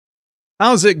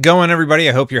How's it going, everybody?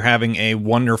 I hope you're having a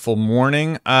wonderful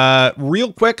morning.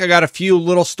 Real quick, I got a few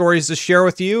little stories to share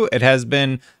with you. It has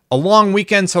been a long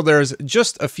weekend, so there's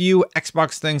just a few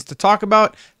Xbox things to talk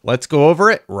about. Let's go over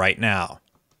it right now.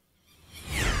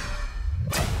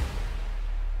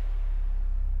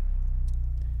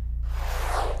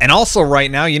 And also right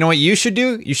now, you know what you should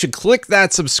do? You should click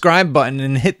that subscribe button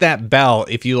and hit that bell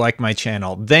if you like my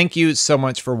channel. Thank you so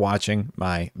much for watching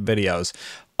my videos.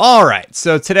 All right,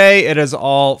 so today it is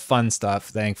all fun stuff,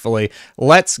 thankfully.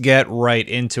 Let's get right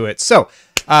into it. So,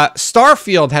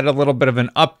 Starfield had a little bit of an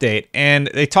update, and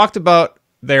they talked about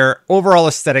their overall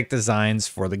aesthetic designs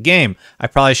for the game. I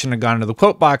probably shouldn't have gone into the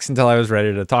quote box until I was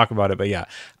ready to talk about it, but yeah.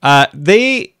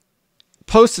 They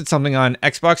posted something on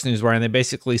Xbox Newswire, and they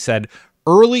basically said,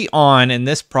 early on in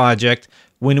this project,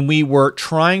 when we were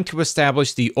trying to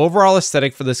establish the overall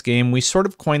aesthetic for this game, we sort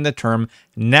of coined the term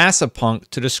NASA punk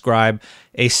to describe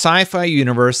a sci-fi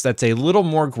universe that's a little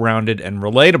more grounded and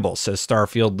relatable, says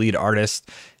Starfield lead artist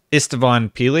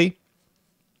Istvan Pili.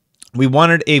 We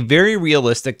wanted a very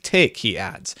realistic take, he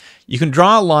adds. You can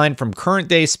draw a line from current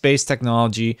day space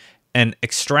technology and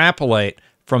extrapolate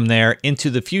from there into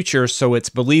the future so it's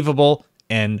believable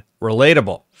and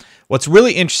relatable. What's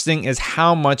really interesting is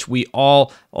how much we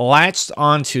all latched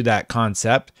onto that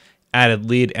concept, added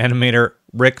lead animator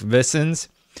Rick Vissens.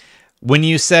 When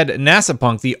you said NASA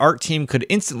punk, the art team could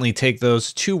instantly take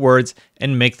those two words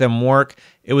and make them work.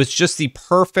 It was just the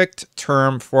perfect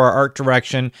term for our art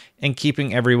direction and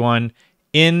keeping everyone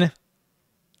in the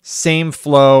same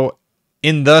flow.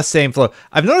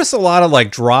 I've noticed a lot of like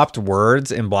dropped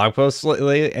words in blog posts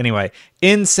lately. Anyway,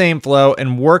 in same flow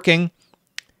and working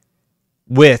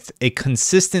with a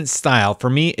consistent style. For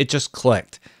me, it just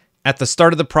clicked. At the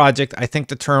start of the project, I think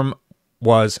the term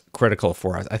was critical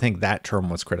for us. I think that term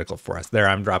was critical for us. There,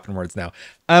 I'm dropping words now.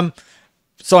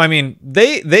 So I mean,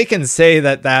 they can say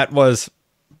that that was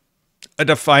a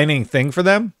defining thing for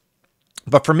them,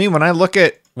 but for me, when I look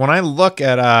at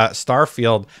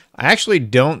Starfield, I actually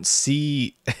don't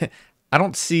see I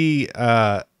don't see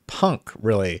punk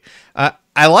really.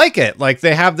 I like it. Like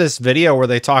they have this video where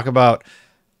they talk about,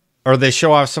 or they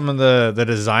show off some of the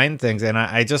design things, and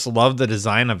I just love the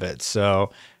design of it. So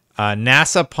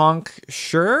NASA punk,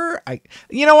 sure.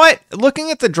 You know what? Looking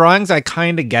at the drawings, I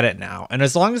kind of get it now. And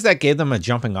as long as that gave them a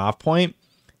jumping off point,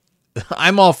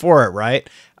 I'm all for it, right?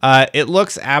 It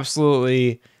looks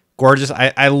absolutely gorgeous.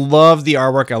 I love the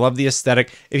artwork. I love the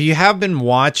aesthetic. If you have been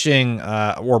watching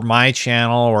or my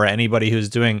channel or anybody who's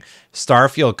doing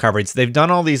Starfield coverage, they've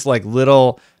done all these like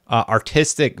little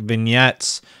artistic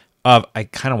vignettes of, I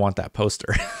kind of want that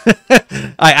poster.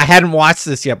 I hadn't watched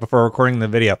this yet before recording the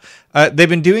video. They've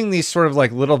been doing these sort of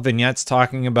like little vignettes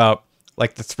talking about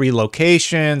like the 3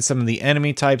 locations, some of the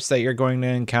enemy types that you're going to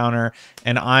encounter.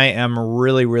 And I am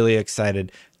really, really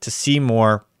excited to see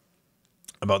more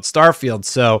about Starfield.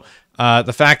 So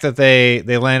the fact that they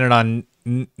landed on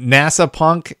NASA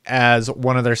punk as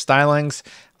one of their stylings,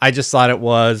 I just thought it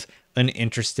was an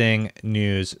interesting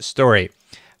news story.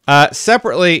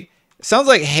 Separately, sounds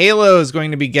like Halo is going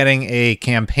to be getting a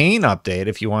campaign update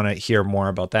if you want to hear more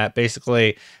about that.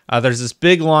 Basically, there's this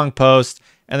big long post,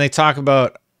 and they talk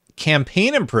about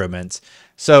campaign improvements.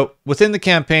 So within the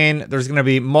campaign, there's going to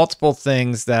be multiple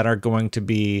things that are going to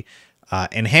be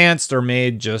enhanced or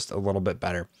made just a little bit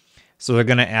better. So they're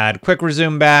going to add quick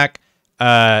resume back.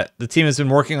 The team has been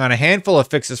working on a handful of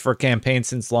fixes for campaign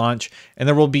since launch, and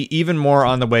there will be even more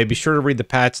on the way. Be sure to read the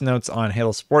patch notes on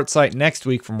Halo Sports site next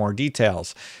week for more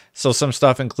details. So some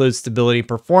stuff includes stability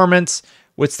performance,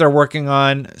 which they're working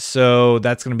on. So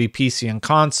that's going to be PC and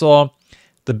console.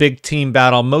 The big team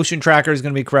battle motion tracker is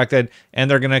going to be corrected,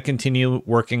 and they're going to continue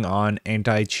working on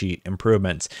anti-cheat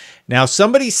improvements. Now,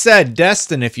 somebody said,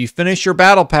 Destin, if you finish your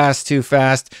battle pass too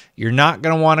fast, you're not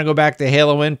going to want to go back to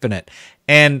Halo Infinite.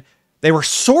 And they were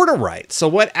sort of right. So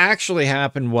what actually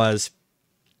happened was,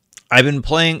 I've been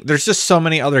playing, there's just so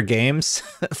many other games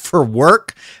for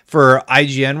work, for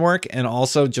IGN work, and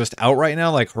also just out right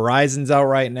now. Like Horizon's out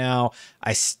right now.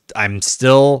 I'm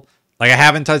still, like, I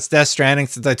haven't touched Death Stranding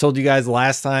since I told you guys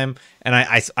last time, and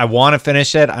I want to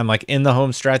finish it. I'm like in the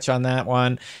home stretch on that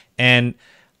one. And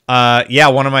yeah,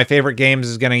 one of my favorite games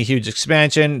is getting a huge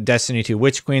expansion. Destiny 2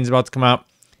 Witch Queen's about to come out.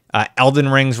 Elden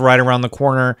Ring's right around the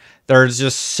corner. There's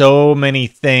just so many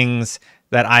things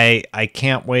that I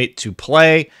can't wait to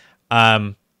play.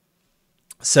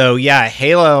 So yeah,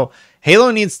 Halo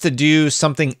needs to do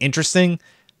something interesting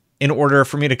in order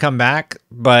for me to come back,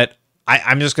 but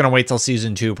I'm just going to wait till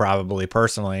season 2, probably,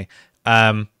 personally.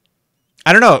 I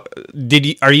don't know.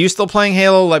 Are you still playing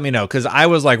Halo? Let me know, because I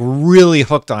was like really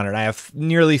hooked on it. I have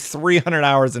nearly 300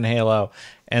 hours in Halo,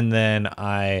 and then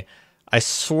I I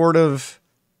sort of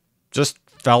just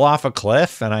fell off a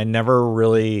cliff and I never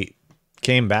really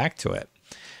came back to it.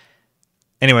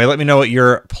 Anyway, let me know what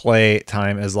your play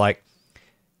time is like.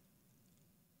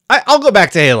 I'll go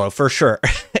back to Halo for sure.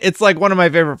 It's like one of my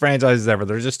favorite franchises ever.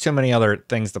 There's just too many other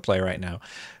things to play right now.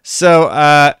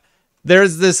 So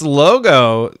there's this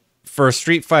logo for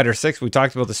Street Fighter 6. We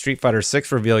talked about the Street Fighter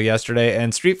 6 reveal yesterday,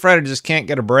 and Street Fighter just can't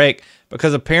get a break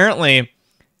because apparently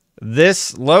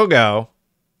this logo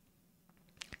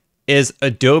is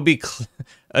Adobe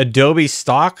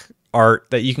stock art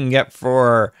that you can get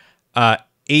for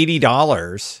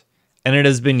 $80, and it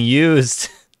has been used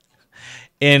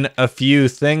in a few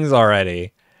things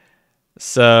already.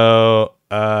 So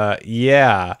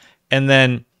yeah. And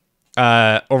then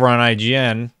over on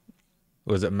IGN,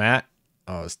 was it Matt?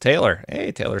 Oh, it's Taylor.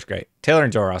 Hey, Taylor's great. Taylor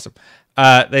and Joe are awesome.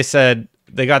 They said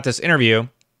they got this interview.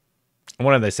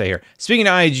 What did they say here? Speaking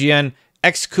to IGN,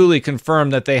 Cooley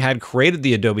confirmed that they had created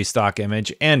the Adobe stock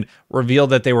image and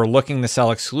revealed that they were looking to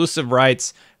sell exclusive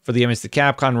rights for the image to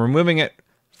Capcom, removing it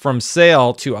from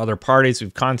sale to other parties.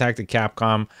 We've contacted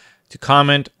Capcom to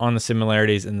comment on the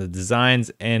similarities in the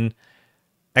designs and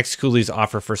Cooley's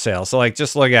offer for sale. So, like,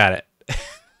 just look at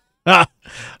it.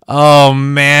 Oh,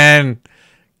 man.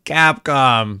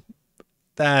 Capcom.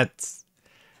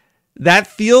 That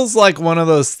feels like one of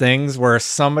those things where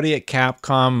somebody at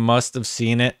Capcom must have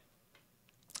seen it.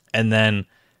 And then,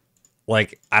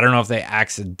 like, I don't know if they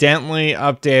accidentally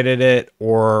updated it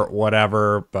or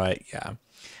whatever, but yeah.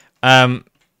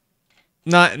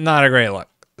 Not a great look.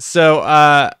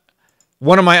 So,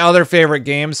 one of my other favorite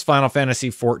games, Final Fantasy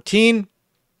XIV,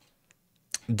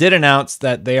 did announce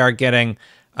that they are getting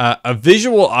a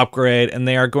visual upgrade, and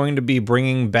they are going to be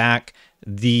bringing back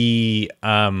the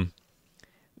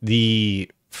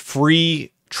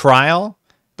free trial.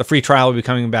 The free trial will be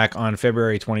coming back on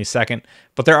February 22nd,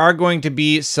 but there are going to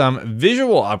be some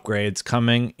visual upgrades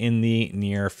coming in the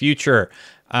near future.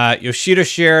 Yoshida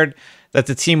shared that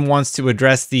the team wants to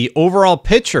address the overall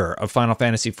picture of Final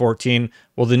Fantasy XIV.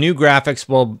 While the new graphics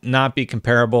will not be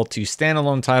comparable to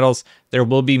standalone titles, there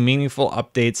will be meaningful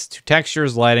updates to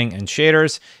textures, lighting, and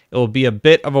shaders. It will be a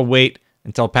bit of a wait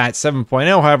until patch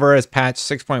 7.0, however, as patch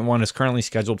 6.1 is currently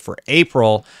scheduled for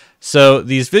April. So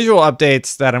these visual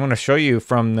updates that I'm going to show you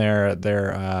from their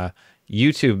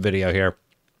YouTube video here,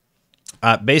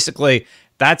 basically,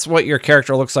 that's what your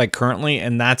character looks like currently,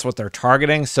 and that's what they're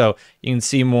targeting. So you can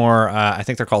see more, I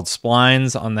think they're called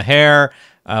splines on the hair,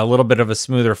 a little bit of a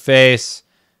smoother face.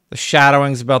 The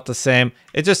shadowing's about the same.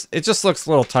 It just looks a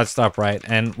little touched up, right?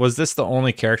 And was this the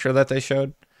only character that they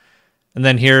showed? And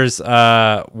then here's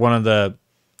one of the,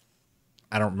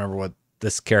 I don't remember what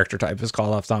this character type is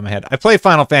called off the top of my head. I play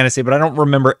Final Fantasy, but I don't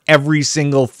remember every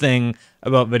single thing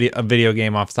about a video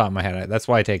game off the top of my head. That's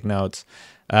why I take notes.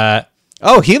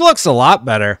 Oh, he looks a lot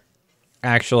better,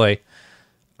 actually.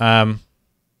 Who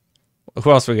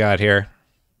else we got here?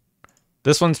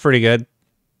 This one's pretty good.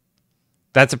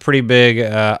 That's a pretty big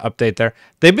update there.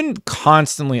 They've been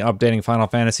constantly updating Final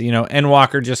Fantasy. You know,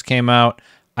 Endwalker just came out.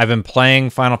 I've been playing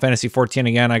Final Fantasy XIV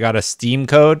again. I got a Steam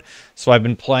code, so I've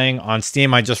been playing on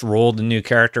Steam. I just rolled a new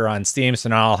character on Steam, so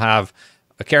now I'll have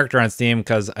a character on Steam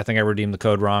because I think I redeemed the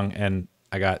code wrong, and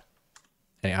I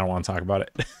don't want to talk about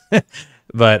it.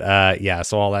 But yeah,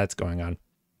 so all that's going on.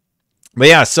 But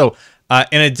yeah, so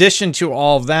in addition to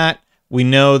all of that, we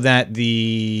know that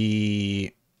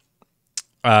the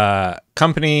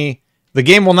company, the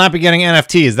game will not be getting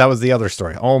NFTs. That was the other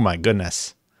story. Oh my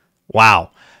goodness.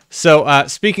 Wow. So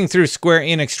speaking through Square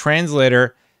Enix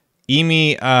translator,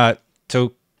 Imi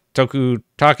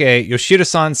Tokutake,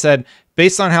 Yoshida-san said,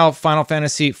 based on how Final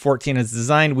Fantasy XIV is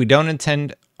designed, we don't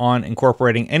intend on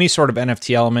incorporating any sort of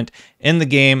NFT element in the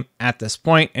game at this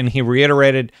point. And he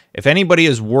reiterated, if anybody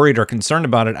is worried or concerned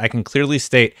about it, I can clearly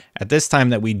state at this time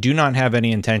that we do not have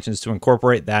any intentions to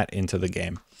incorporate that into the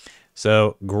game.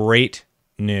 So great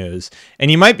news.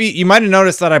 And you might have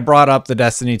noticed that I brought up the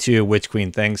Destiny 2 Witch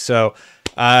Queen thing. So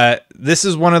this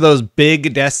is one of those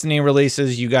big Destiny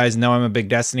releases. You guys know I'm a big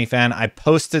Destiny fan. I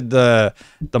posted the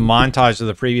montage of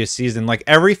the previous season. Like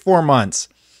every 4 months,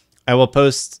 I will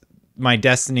post my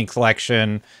Destiny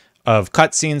collection of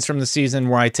cutscenes from the season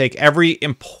where I take every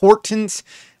important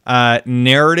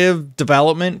narrative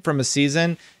development from a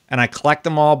season and I collect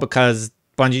them all because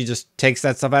Bungie just takes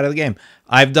that stuff out of the game.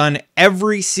 I've done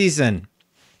every season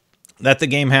that the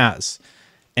game has.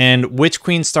 And Witch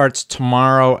Queen starts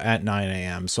tomorrow at 9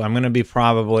 a.m. So I'm going to be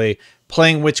probably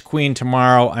playing Witch Queen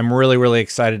tomorrow. I'm really, really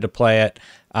excited to play it.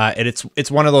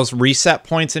 It's one of those reset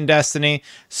points in Destiny.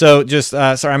 So just,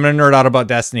 sorry, I'm going to nerd out about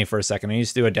Destiny for a second. I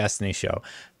used to do a Destiny show.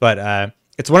 But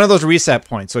it's one of those reset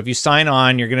points. So if you sign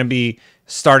on, you're going to be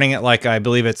starting at like, I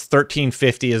believe it's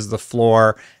 1350 is the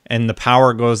floor, and the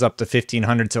power goes up to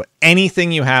 1500. So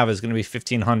anything you have is going to be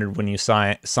 1500 when you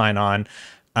sign on.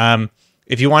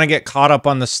 If you want to get caught up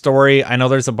on the story, I know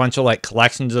there's a bunch of like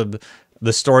collections of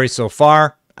the story so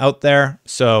far out there.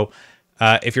 So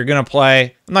if you're going to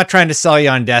play, I'm not trying to sell you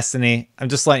on Destiny. I'm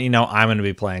just letting you know I'm going to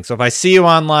be playing. So if I see you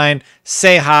online,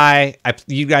 say hi.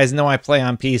 You guys know I play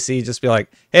on PC. Just be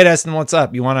like, hey, Destin, what's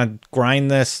up? You want to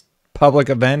grind this public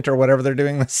event or whatever they're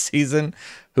doing this season?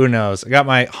 Who knows? I got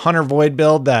my Hunter Void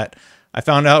build that I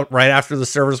found out right after the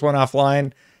servers went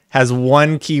offline. Has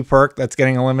one key perk that's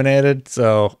getting eliminated,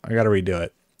 so I got to redo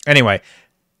it. Anyway,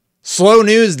 slow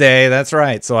news day. That's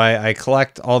right. So I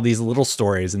collect all these little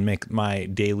stories and make my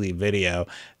daily video.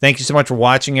 Thank you so much for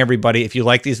watching, everybody. If you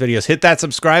like these videos, hit that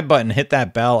subscribe button, hit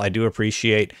that bell. I do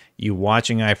appreciate you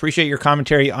watching. I appreciate your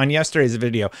commentary on yesterday's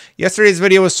video. Yesterday's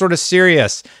video was sort of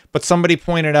serious, but somebody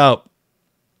pointed out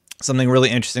something really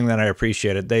interesting that I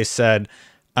appreciated. They said,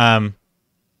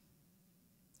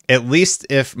 at least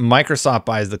if Microsoft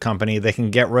buys the company, they can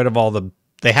get rid of all the,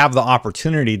 they have the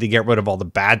opportunity to get rid of all the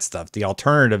bad stuff. The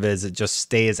alternative is it just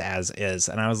stays as is.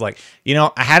 And I was like, you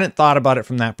know, I hadn't thought about it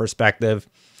from that perspective.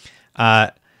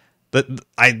 The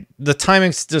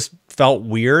timing just felt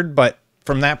weird, but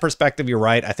from that perspective, you're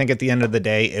right. I think at the end of the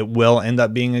day, it will end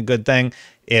up being a good thing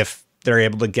if they're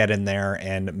able to get in there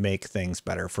and make things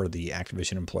better for the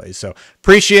Activision employees. So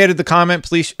appreciated the comment.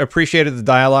 Please appreciated the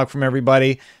dialogue from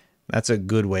everybody. That's a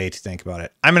good way to think about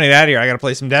it. I'm going to get out of here. I got to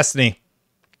play some Destiny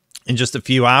in just a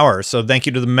few hours. So thank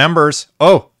you to the members.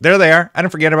 Oh, there they are. I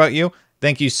didn't forget about you.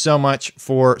 Thank you so much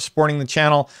for supporting the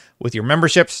channel with your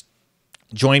memberships.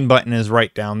 Join button is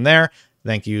right down there.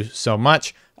 Thank you so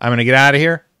much. I'm going to get out of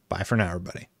here. Bye for now,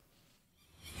 everybody.